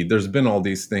loyalty, there's been all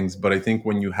these things, but I think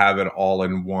when you have it all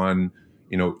in one,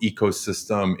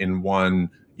 ecosystem, in one,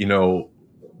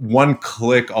 one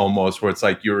click almost, where it's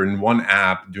like you're in one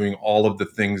app doing all of the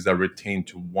things that retain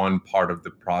to one part of the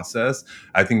process.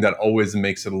 I think that always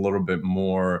makes it a little bit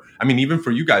more. I mean, even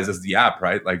for you guys as the app,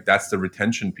 right? Like that's the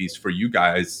retention piece for you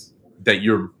guys that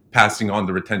you're passing on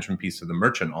the retention piece to the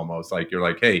merchant almost. Like you're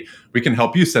like, hey, we can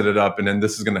help you set it up, and then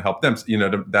this is going to help them,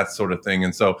 that sort of thing.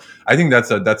 And so I think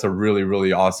that's a really,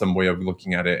 really awesome way of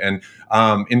looking at it. And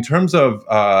in terms of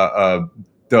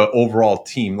the overall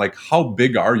team, like how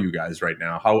big are you guys right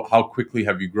now? How quickly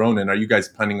have you grown? And are you guys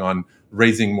planning on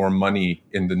raising more money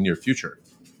in the near future?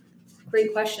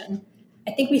 Great question.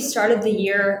 I think we started the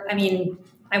year,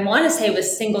 I want to say it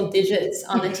was single digits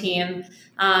on the team.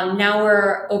 Now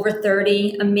we're over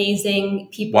 30 amazing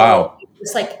people. Wow.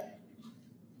 It's like,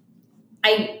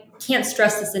 I can't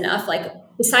stress this enough. Like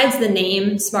besides the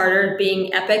name Smarter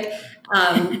being epic,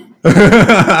 and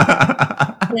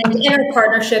in our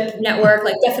partnership network,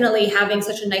 like definitely having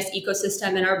such a nice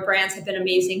ecosystem and our brands have been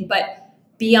amazing. But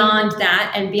beyond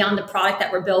that and beyond the product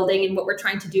that we're building and what we're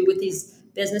trying to do with these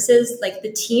businesses, like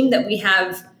the team that we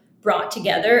have brought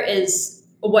together is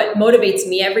what motivates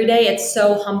me every day. It's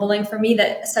so humbling for me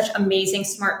that such amazing,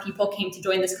 smart people came to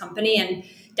join this company, and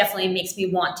definitely makes me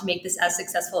want to make this as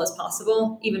successful as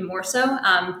possible, even more so.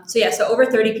 So over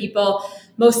 30 people,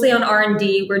 mostly on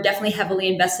R&D. We're definitely heavily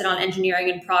invested on engineering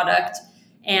and product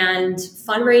and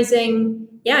fundraising.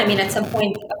 At some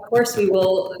point, of course, we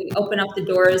will open up the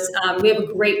doors. We have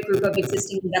a great group of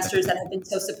existing investors that have been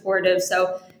so supportive.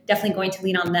 So definitely going to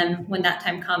lean on them when that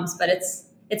time comes. But it's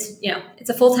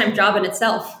a full-time job in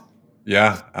itself.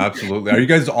 Yeah, absolutely. Are you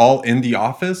guys all in the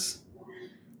office?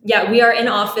 Yeah, we are in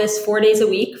office 4 days a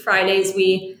week. Fridays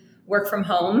we work from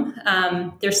home.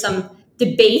 There's some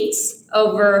debates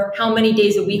over how many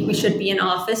days a week we should be in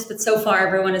office, but so far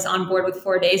everyone is on board with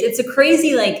 4 days. It's a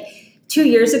crazy, 2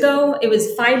 years ago, it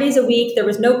was 5 days a week. There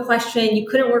was no question. You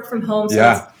couldn't work from home.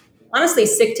 So It's honestly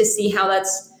sick to see how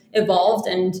that's evolved.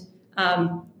 And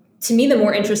to me, the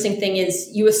more interesting thing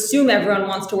is you assume everyone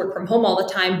wants to work from home all the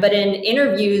time, but in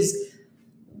interviews,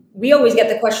 we always get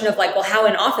the question of well, how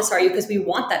in office are you? Because we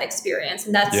want that experience.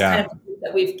 And that's kind of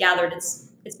that we've gathered.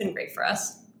 It's been great for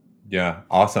us. Yeah,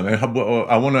 awesome. And I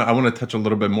want to touch a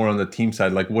little bit more on the team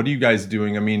side. Like, what are you guys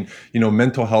doing? I mean,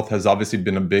 mental health has obviously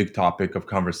been a big topic of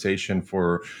conversation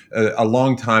for a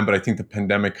long time, but I think the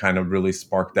pandemic kind of really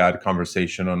sparked that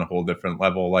conversation on a whole different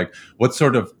level. Like, what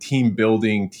sort of team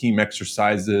building, team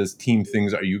exercises, team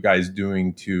things are you guys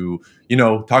doing to,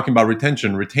 talking about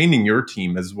retaining your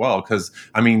team as well? Because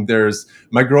there's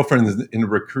my girlfriend is in the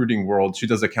recruiting world. She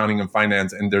does accounting and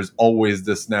finance, and there's always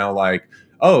this now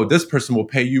oh, this person will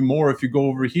pay you more if you go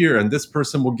over here, and this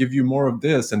person will give you more of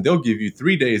this, and they'll give you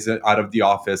 3 days out of the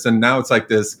office. And now it's like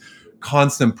this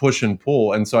constant push and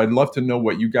pull. And so I'd love to know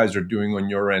what you guys are doing on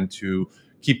your end to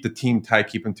keep the team tight,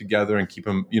 keep them together, and keep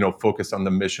them, focused on the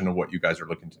mission of what you guys are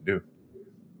looking to do.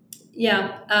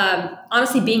 Yeah.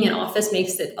 Honestly, being in office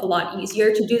makes it a lot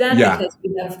easier to do that because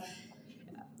we have,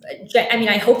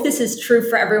 I hope this is true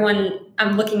for everyone.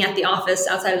 I'm looking at the office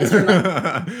outside of this room.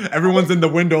 Everyone's in the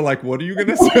window like, what are you going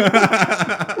to say?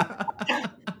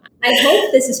 I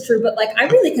hope this is true, but I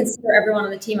really consider everyone on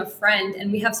the team a friend,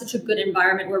 and we have such a good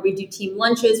environment where we do team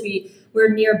lunches. We're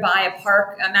nearby a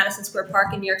park, Madison Square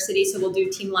Park in New York City, so we'll do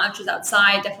team lunches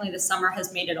outside. Definitely the summer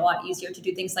has made it a lot easier to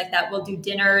do things like that. We'll do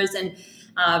dinners, and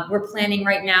we're planning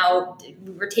right now.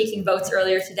 We were taking votes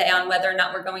earlier today on whether or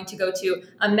not we're going to go to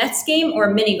a Mets game or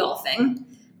mini golfing.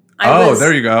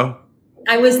 There you go.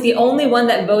 I was the only one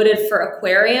that voted for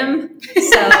aquarium,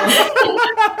 so...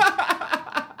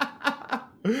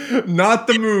 Not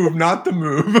the move.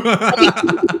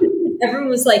 Everyone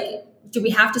was like, do we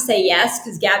have to say yes?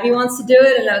 Because Gabby wants to do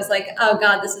it. And I was like, oh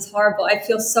God, this is horrible. I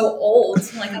feel so old.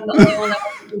 I'm the only one that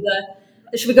wants to do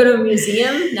should we go to a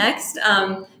museum next?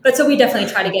 But so we definitely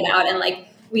try to get out. And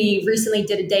we recently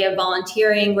did a day of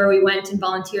volunteering where we went and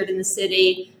volunteered in the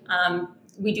city.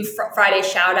 We do Friday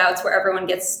shout outs where everyone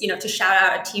gets, to shout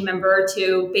out a team member or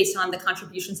two based on the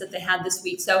contributions that they had this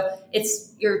week. So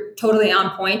you're totally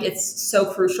on point. It's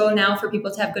so crucial now for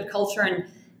people to have good culture. And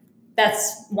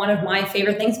that's one of my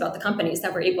favorite things about the company is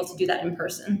that we're able to do that in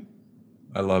person.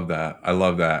 I love that.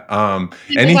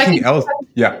 Anything else?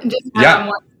 Yeah.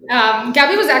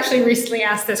 Gabby was actually recently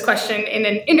asked this question in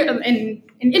an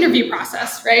interview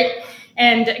process, right?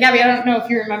 And Gabby, I don't know if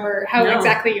you remember how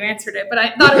exactly you answered it, but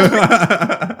I thought it was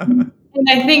and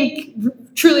I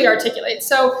think truly articulate.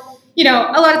 So, a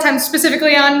lot of times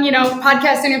specifically on,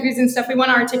 podcast interviews and stuff, we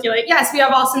want to articulate, yes, we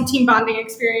have awesome team bonding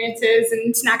experiences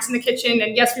and snacks in the kitchen.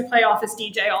 And yes, we play Office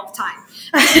DJ all the time.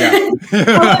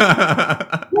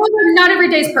 Not every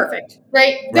day is perfect,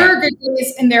 right? There are good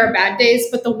days and there are bad days,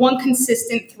 but the one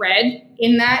consistent thread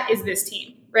in that is this team.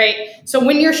 Right. So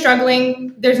when you're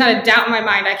struggling, there's not a doubt in my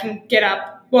mind. I can get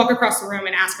up, walk across the room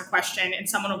and ask a question and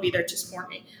someone will be there to support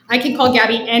me. I can call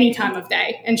Gabby any time of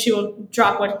day and she will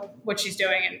drop what she's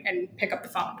doing and pick up the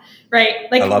phone. Right.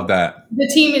 I love that. The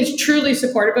team is truly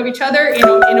supportive of each other in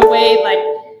a way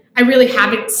I really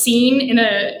haven't seen in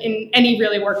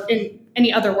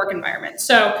any other work environment.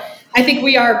 So I think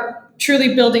we are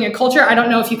truly building a culture. I don't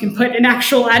know if you can put an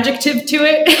actual adjective to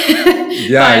it.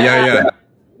 Yeah.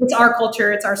 It's our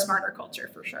culture. It's our smarter culture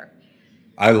for sure.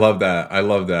 I love that.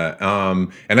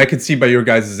 And I can see by your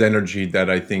guys' energy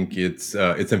that I think it's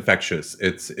infectious.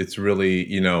 It's really,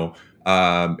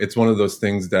 it's one of those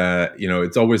things that,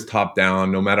 it's always top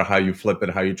down, no matter how you flip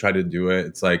it, how you try to do it.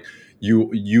 It's like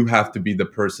you have to be the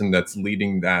person that's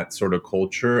leading that sort of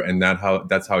culture, and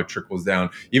that's how it trickles down.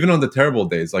 Even on the terrible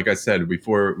days, like I said,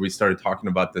 before we started talking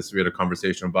about this, we had a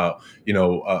conversation about,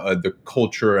 the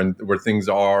culture and where things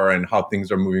are and how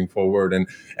things are moving forward.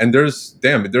 And there's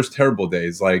terrible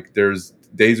days. There's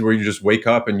days where you just wake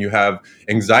up and you have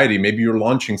anxiety. Maybe you're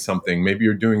launching something, maybe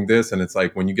you're doing this. And it's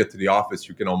like, when you get to the office,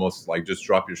 you can almost just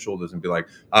drop your shoulders and be like,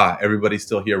 everybody's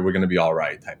still here. We're going to be all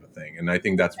right type of thing. And I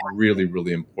think that's really,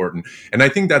 really important. And I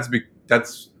think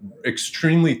that's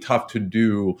extremely tough to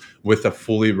do with a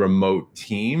fully remote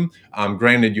team.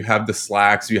 Granted, you have the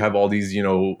Slacks, you have all these,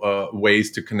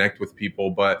 ways to connect with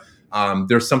people, but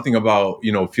there's something about,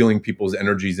 feeling people's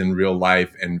energies in real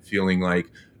life and feeling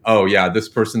like, oh yeah, this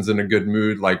person's in a good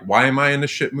mood. Why am I in a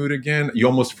shit mood again? You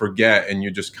almost forget and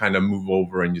you just kind of move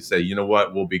over and you say, you know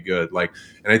what, we'll be good. And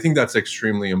I think that's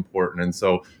extremely important. And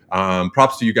so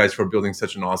props to you guys for building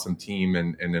such an awesome team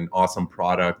and an awesome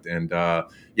product. And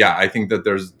I think that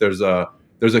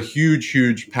there's a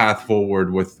huge path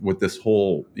forward with this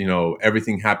whole,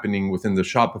 everything happening within the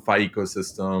Shopify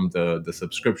ecosystem, the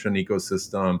subscription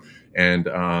ecosystem. And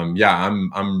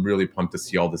I'm really pumped to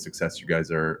see all the success you guys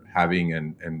are having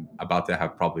and about to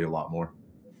have probably a lot more.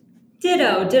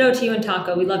 Ditto to you and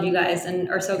Taco. We love you guys and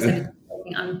are so excited to be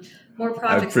working on more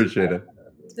projects.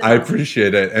 I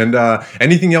appreciate it. And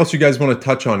anything else you guys want to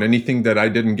touch on? Anything that I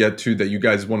didn't get to that you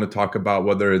guys want to talk about,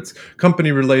 whether it's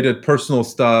company related, personal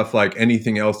stuff,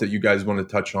 anything else that you guys want to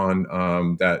touch on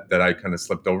that I kind of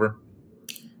slipped over?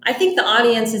 I think the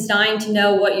audience is dying to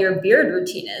know what your beard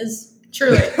routine is.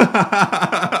 Truly.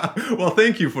 Well,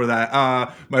 thank you for that.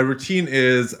 My routine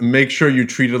is make sure you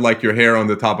treat it like your hair on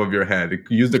the top of your head.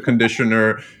 Use the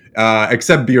conditioner.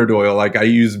 except beard oil. Like I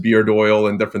use beard oil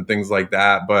and different things like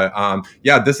that. But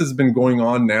yeah, this has been going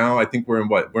on now. I think we're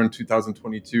in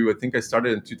 2022. I think I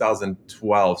started in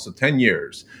 2012, so 10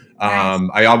 years. Nice.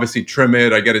 I obviously trim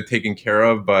it, I get it taken care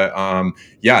of, but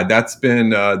yeah, that's been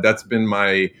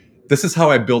this is how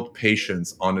I built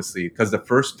patience, honestly, because the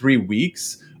first 3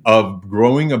 weeks of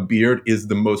growing a beard is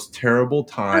the most terrible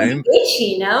time. It's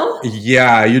itchy, no?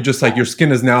 Yeah, you're just like, your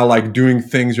skin is now like doing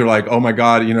things. You're like, oh my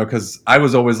God, because I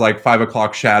was always like 5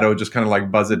 o'clock shadow, just kind of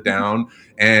like buzz it down.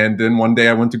 And then one day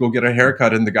I went to go get a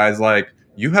haircut and the guy's like,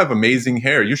 you have amazing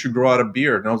hair. You should grow out a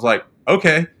beard. And I was like,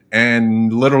 okay.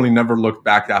 And literally never looked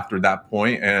back after that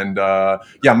point. And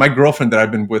yeah, my girlfriend that I've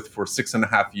been with for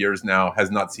 6.5 years now has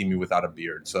not seen me without a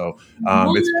beard. So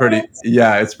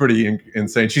it's pretty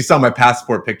insane. She saw my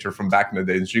passport picture from back in the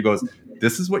day and she goes,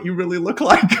 this is what you really look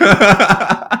like.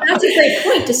 That's a great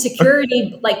point. Does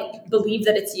security believe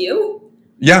that it's you?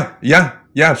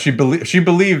 Yeah. She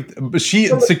believed, but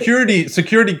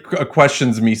security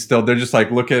questions me still. They're just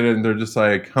like, look at it and they're just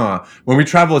like, huh. When we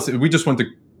travel, we just went to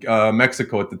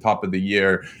Mexico at the top of the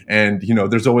year, and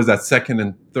there's always that second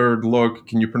and third look.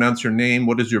 Can you pronounce your name?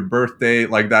 What is your birthday?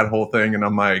 Like that whole thing. And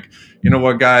I'm like, you know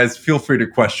what, guys, feel free to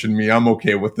question me. I'm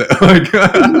okay with it. Like,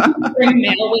 bring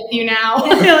mail with you now.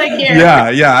 Like, here.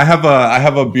 Yeah. I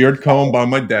have a beard comb by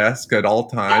my desk at all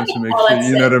times to make sure.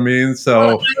 You know what I mean?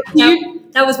 So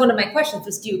that was one of my questions.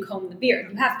 Was, do you comb the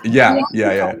beard? You have to.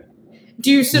 Yeah.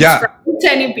 Do you subscribe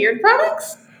to any beard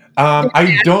products?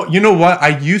 I don't, you know what?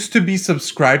 I used to be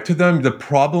subscribed to them. The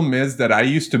problem is that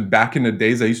back in the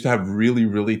days, I used to have really,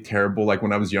 really terrible, like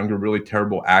when I was younger, really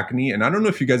terrible acne. And I don't know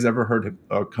if you guys ever heard of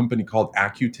a company called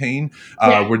Accutane,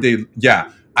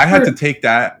 I had to take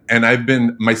that,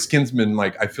 and my skin's been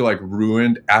like, I feel like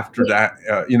ruined after that.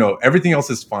 Everything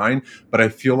else is fine, but I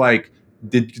feel like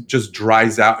it just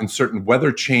dries out, and certain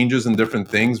weather changes and different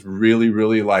things really,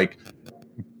 really like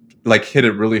hit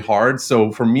it really hard.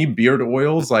 So for me, beard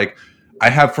oils, like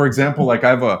I have, for example, like I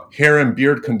have a hair and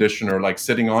beard conditioner like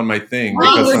sitting on my thing.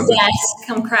 On your desk,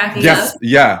 I'm cracking up.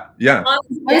 Yeah. I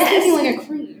was thinking like a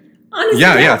cream. Honestly,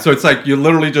 yeah. So it's like you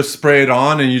literally just spray it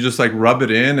on and you just like rub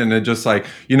it in, and it just like,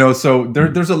 so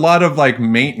there's a lot of like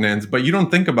maintenance, but you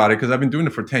don't think about it because I've been doing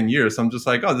it for 10 years. So I'm just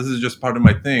like, oh, this is just part of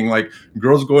my thing. Like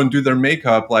girls go and do their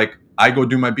makeup, like I go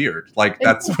do my beard. Like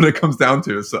that's what it comes down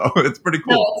to. So it's pretty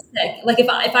cool. No, it's sick. Like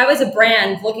if I was a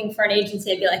brand looking for an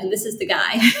agency, I'd be like, this is the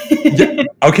guy. Yeah.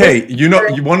 Okay. You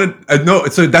want to no.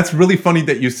 So that's really funny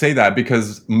that you say that,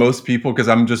 because most people, because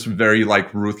I'm just very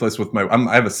like ruthless with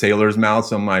I have a sailor's mouth.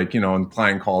 So I'm like, on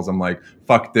client calls, I'm like,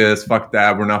 fuck this, fuck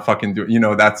that. We're not fucking doing,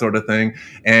 that sort of thing.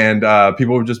 And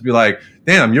people would just be like,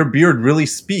 damn, your beard really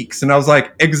speaks. And I was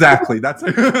like, exactly. That's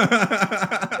hilarious.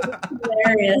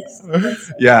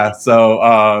 Yeah.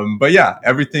 So, but yeah,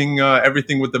 everything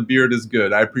with the beard is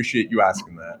good. I appreciate you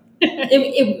asking that.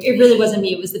 It really wasn't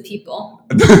me. It was the people.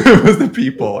 It was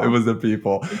the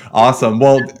people. Awesome.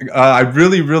 Well, I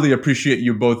really, really appreciate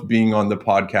you both being on the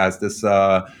podcast.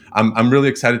 I'm really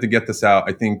excited to get this out.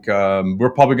 I think we're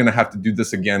probably going to have to do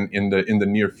this again in the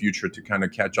near future to kind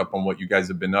of catch up on what you guys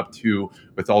have been up to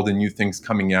with all the new things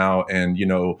coming out. And,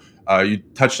 you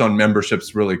touched on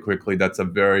memberships really quickly. That's a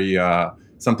very,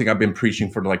 something I've been preaching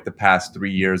for like the past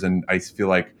 3 years. And I feel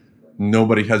like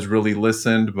nobody has really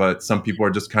listened, but some people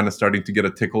are just kind of starting to get a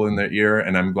tickle in their ear.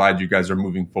 And I'm glad you guys are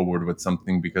moving forward with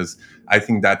something, because I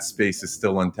think that space is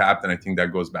still untapped. And I think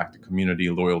that goes back to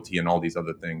community, loyalty, and all these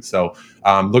other things. So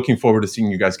looking forward to seeing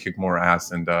you guys kick more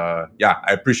ass. And I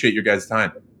appreciate your guys'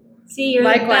 time. See, you're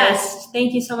Likewise. the best.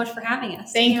 Thank you so much for having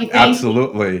us. Thank you.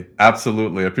 Absolutely.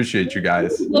 Appreciate you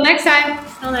guys. Well, next time.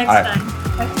 Till next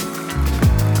time.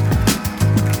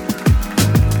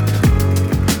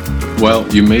 Well,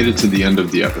 you made it to the end of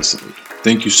the episode.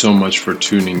 Thank you so much for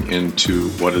tuning into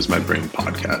What Is My Brain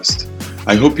podcast.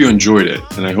 I hope you enjoyed it,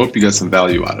 and I hope you got some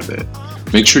value out of it.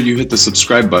 Make sure you hit the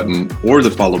subscribe button or the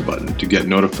follow button to get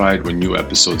notified when new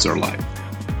episodes are live.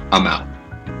 I'm out.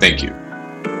 Thank you.